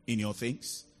in your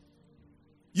things?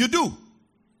 You do.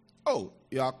 Oh,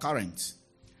 you are current.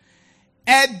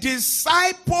 A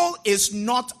disciple is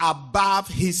not above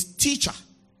his teacher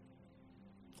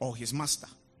or his master.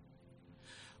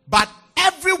 But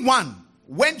everyone,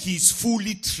 when he's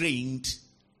fully trained,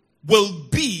 will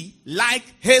be like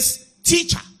his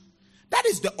teacher. That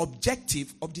is the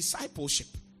objective of discipleship.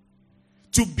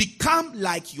 To become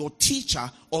like your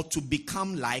teacher or to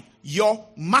become like your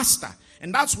master.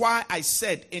 And that's why I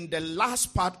said in the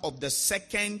last part of the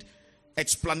second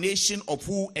explanation of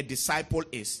who a disciple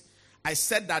is, I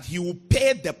said that he will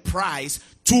pay the price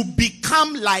to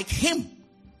become like him.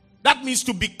 That means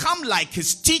to become like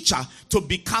his teacher, to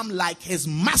become like his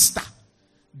master.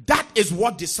 That is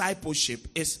what discipleship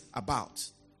is about.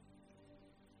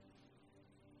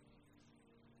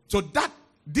 So that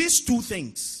these two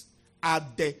things are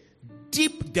the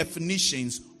deep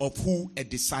definitions of who a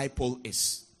disciple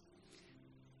is.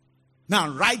 Now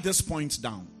write this point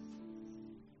down.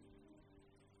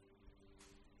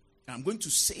 I'm going to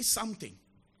say something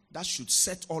that should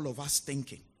set all of us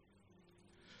thinking.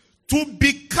 To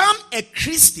become a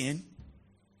Christian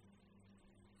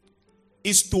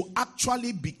is to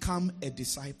actually become a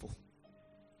disciple.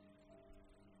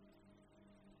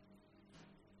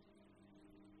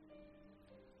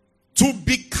 To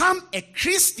become a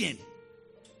Christian,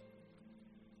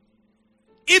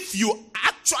 if you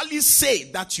actually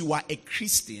say that you are a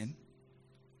Christian,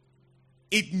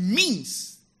 it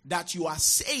means that you are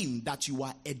saying that you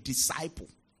are a disciple.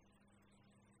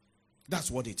 That's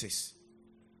what it is.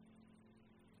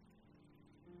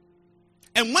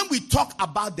 And when we talk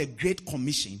about the Great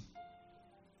Commission,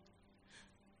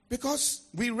 because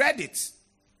we read it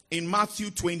in Matthew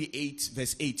 28,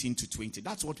 verse 18 to 20.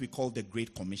 That's what we call the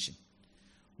Great Commission.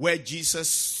 Where Jesus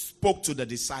spoke to the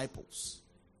disciples.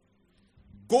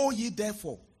 Go ye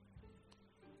therefore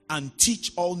and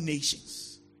teach all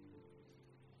nations.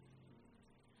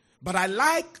 But I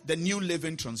like the New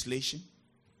Living Translation.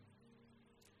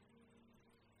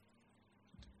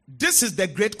 This is the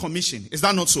Great Commission. Is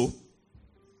that not so?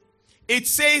 It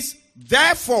says,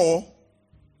 therefore,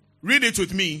 read it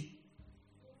with me.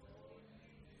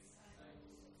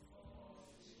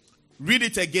 Read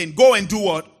it again. Go and do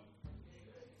what?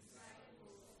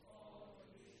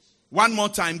 One more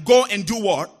time. Go and do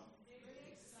what?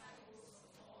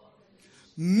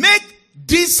 Make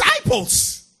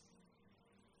disciples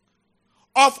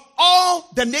of all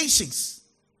the nations.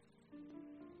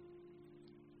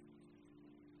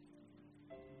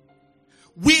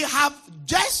 We have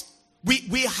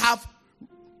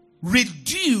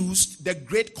reduced the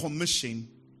Great Commission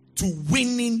to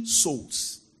winning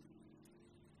souls.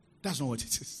 That's not what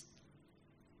it is.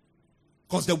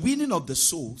 Because the winning of the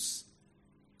souls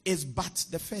is but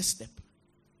the first step.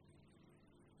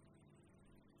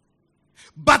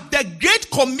 But the Great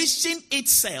Commission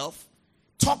itself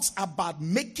talks about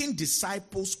making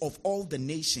disciples of all the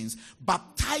nations,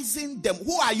 baptizing them.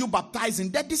 Who are you baptizing?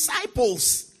 The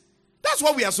disciples. That's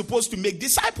what we are supposed to make,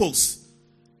 disciples.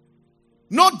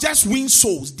 Not just win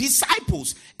souls,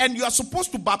 disciples. And you are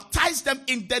supposed to baptize them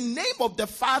in the name of the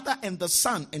Father and the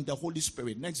Son and the Holy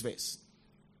Spirit. Next verse.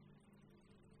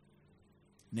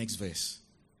 Next verse.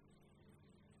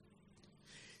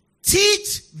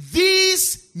 Teach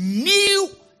these new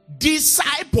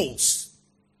disciples.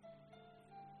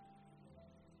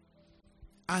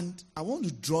 And I want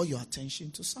to draw your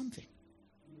attention to something.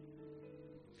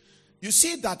 You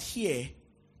see that here,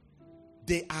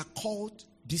 they are called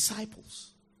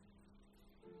disciples.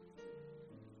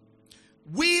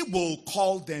 We will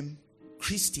call them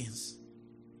Christians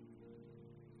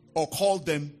or call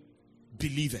them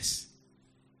believers.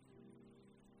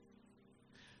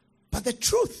 But the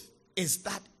truth is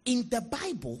that in the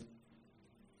Bible,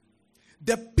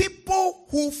 the people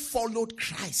who followed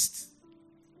Christ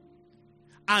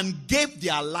and gave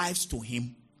their lives to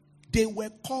him, they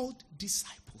were called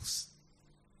disciples.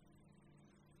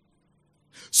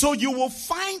 So you will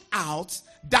find out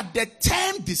that the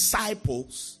term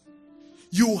disciples,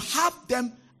 you have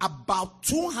them about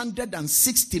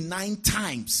 269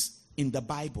 times in the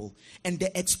Bible, and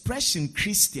the expression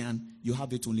Christian, you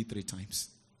have it only 3 times.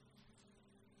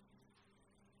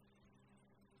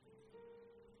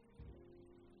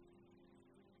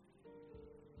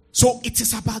 So it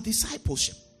is about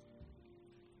discipleship.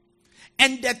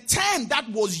 And the term that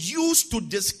was used to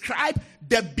describe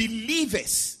the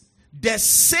believers, the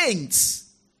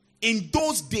saints in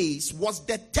those days, was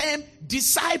the term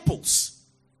disciples.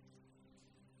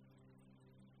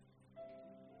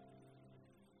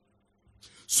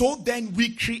 So then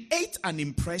we create an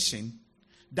impression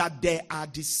that there are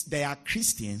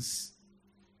Christians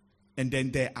and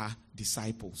then there are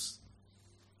disciples.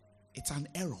 It's an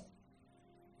error.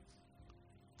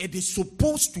 It is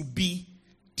supposed to be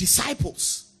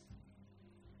disciples.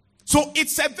 So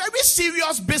it's a very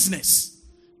serious business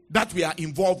that we are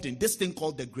involved in, this thing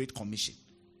called the Great Commission.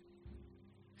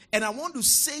 And I want to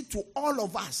say to all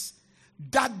of us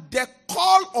that the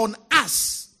call on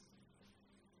us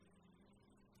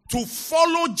to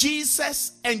follow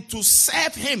Jesus and to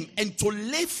serve him and to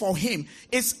live for him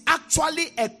is actually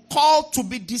a call to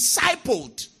be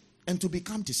discipled and to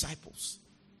become disciples.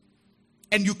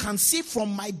 And you can see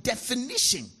from my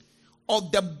definition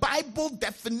of the Bible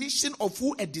definition of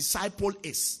who a disciple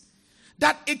is,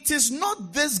 that it is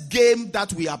not this game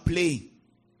that we are playing.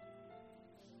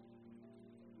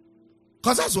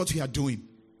 Because that's what we are doing.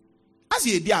 As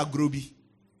you hear Groby,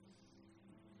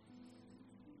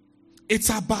 it's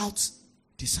about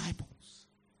disciples.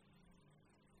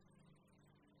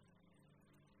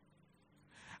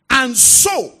 And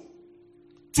so,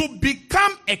 to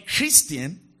become a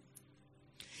Christian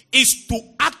is to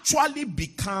actually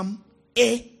become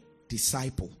a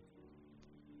disciple.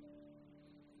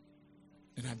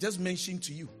 And I've just mentioned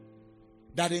to you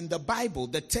that in the Bible,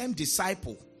 the term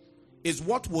disciple is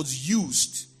what was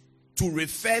used to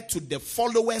refer to the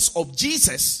followers of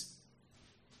Jesus,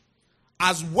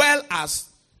 as well as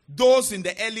those in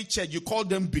the early church. You call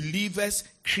them believers,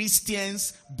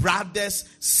 Christians, brothers,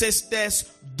 sisters,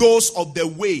 those of the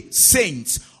way,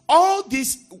 saints. All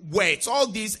these words, all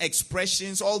these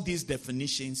expressions, all these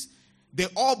definitions, they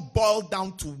all boil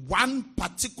down to one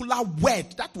particular word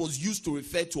that was used to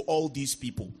refer to all these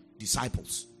people: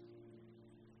 disciples.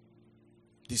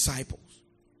 Disciples.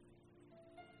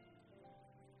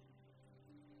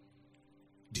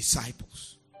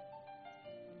 Disciples.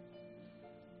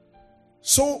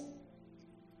 So,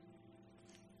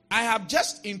 I have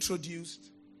just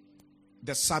introduced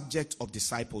the subject of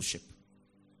discipleship.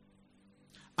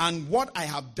 And what I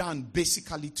have done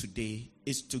basically today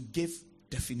is to give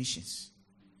definitions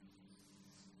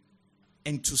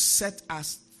and to set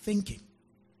us thinking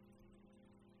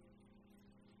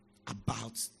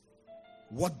about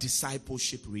what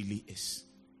discipleship really is.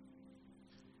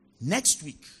 Next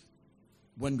week,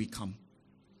 when we come,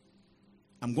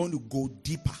 I'm going to go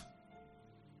deeper.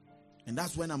 And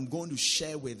that's when I'm going to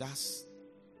share with us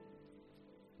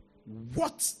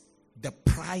what the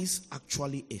price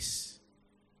actually is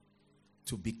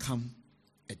to become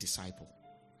a disciple.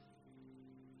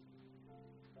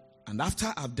 And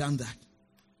after I've done that,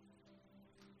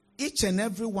 each and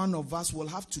every one of us will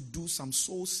have to do some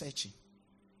soul searching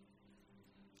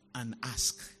and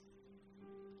ask,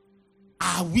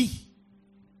 are we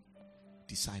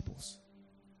disciples?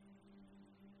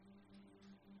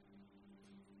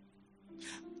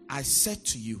 I said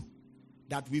to you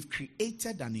that we've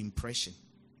created an impression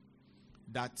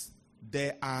that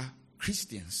there are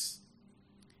Christians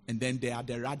and then there are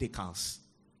the radicals,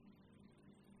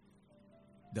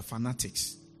 the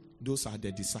fanatics. Those are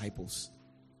the disciples.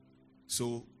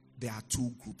 So there are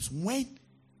two groups. When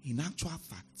in actual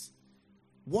fact,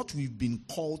 what we've been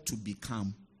called to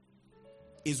become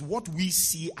is what we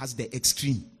see as the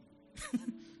extreme,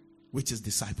 which is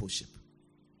discipleship.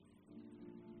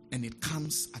 And it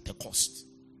comes at a cost.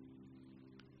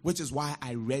 Which is why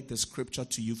I read the scripture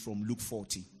to you from Luke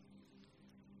 14,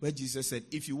 where Jesus said,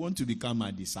 if you want to become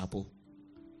a disciple,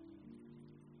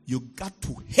 you got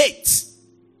to hate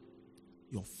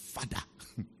your father,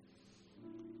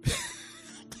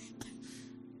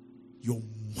 your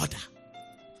mother,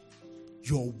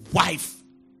 your wife,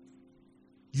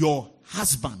 your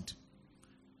husband,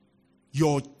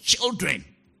 your children,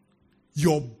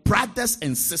 your brothers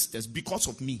and sisters because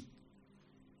of me.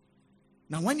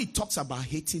 Now, when he talks about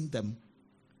hating them,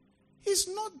 he's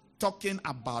not talking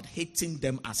about hating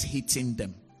them as hating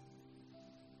them.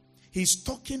 He's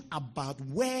talking about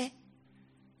where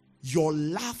your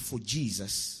love for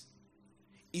Jesus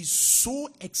is so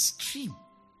extreme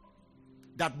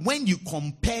that when you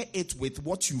compare it with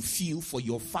what you feel for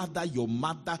your father, your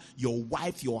mother, your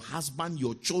wife, your husband,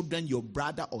 your children, your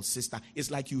brother or sister,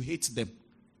 it's like you hate them.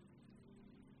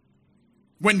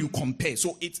 When you compare.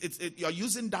 So you're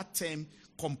using that term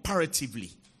comparatively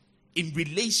in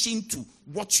relation to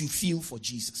what you feel for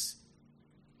Jesus.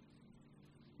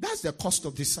 That's the cost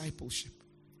of discipleship.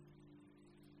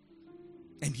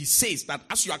 And he says that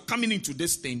as you are coming into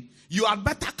this thing, you had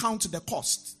better count the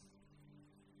cost.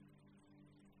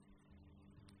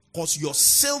 Because your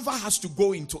silver has to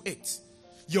go into it.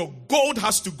 Your gold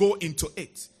has to go into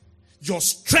it. Your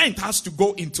strength has to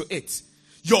go into it.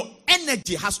 Your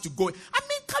energy has to go. I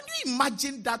mean, can you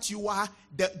imagine that you are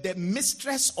the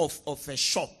mistress of a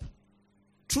shop?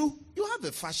 True, you have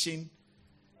a fashion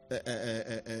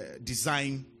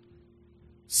design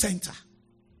center.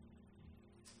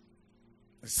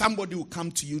 Somebody will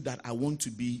come to you that I want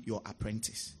to be your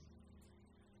apprentice.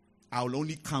 I will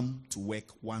only come to work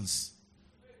once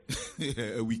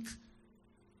a week.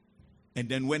 And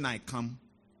then when I come,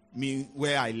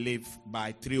 where I live,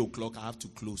 by 3 o'clock, I have to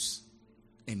close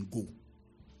and go.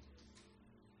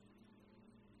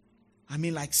 I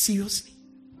mean, like, seriously?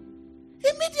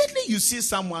 Immediately you see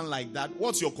someone like that,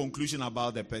 what's your conclusion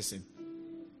about the person?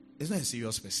 It's not a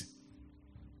serious person.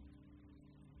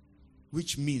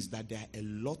 Which means that there are a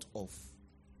lot of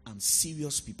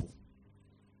unserious people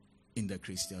in the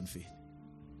Christian faith.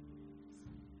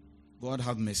 God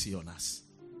have mercy on us.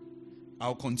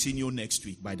 I'll continue next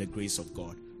week by the grace of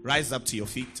God. Rise up to your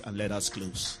feet and let us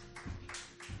close.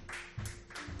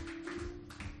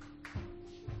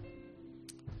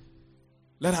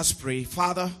 Let us pray.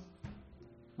 Father,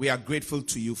 we are grateful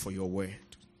to you for your word.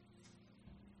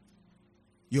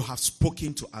 You have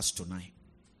spoken to us tonight.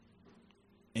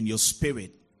 And your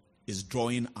spirit is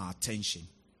drawing our attention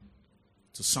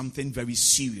to something very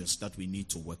serious that we need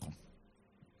to work on.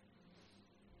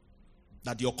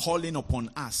 That your calling upon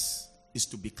us is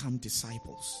to become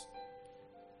disciples.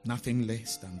 Nothing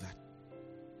less than that.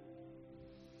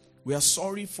 We are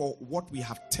sorry for what we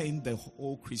have turned the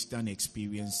whole Christian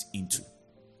experience into.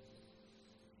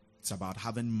 It's about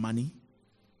having money,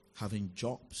 having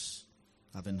jobs,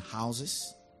 having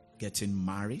houses, getting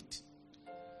married,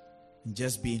 and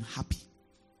just being happy.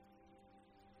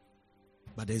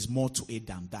 But there's more to it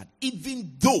than that.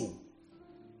 Even though,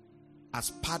 as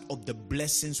part of the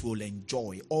blessings we'll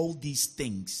enjoy, all these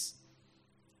things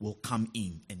will come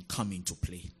in and come into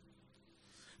play.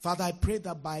 Father, I pray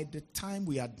that by the time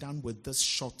we are done with this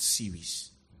short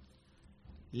series,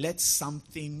 let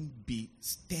something be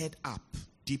stirred up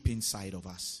deep inside of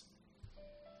us.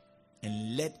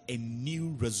 And let a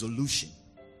new resolution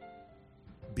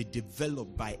be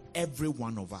developed by every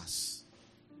one of us.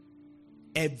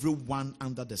 Everyone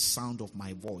under the sound of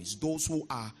my voice. Those who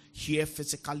are here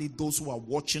physically, those who are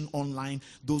watching online,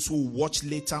 those who will watch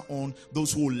later on,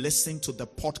 those who will listen to the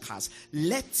podcast.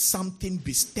 Let something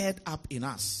be stirred up in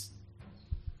us.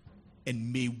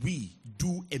 And may we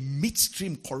do a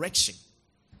midstream correction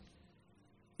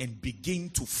and begin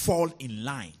to fall in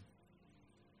line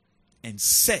and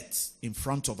set in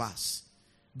front of us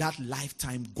that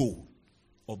lifetime goal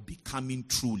of becoming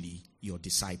truly your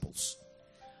disciples.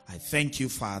 I thank you,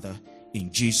 Father,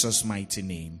 in Jesus' mighty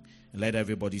name. Let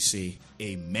everybody say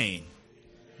amen.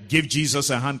 Give Jesus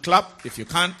a hand clap if you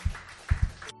can.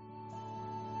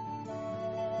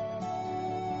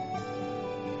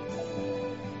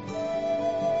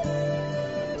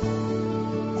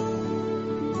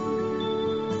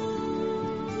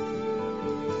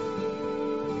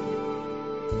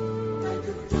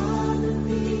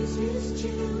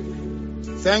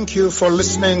 Thank you for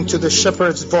listening to the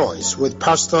Shepherd's Voice with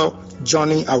Pastor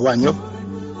Johnny Awanyo.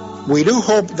 We do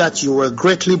hope that you were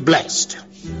greatly blessed.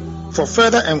 For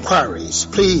further inquiries,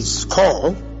 please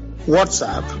call,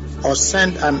 WhatsApp, or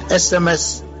send an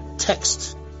SMS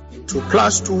text to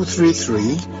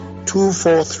 +233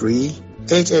 243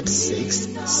 886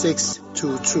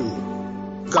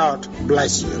 622. God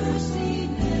bless you.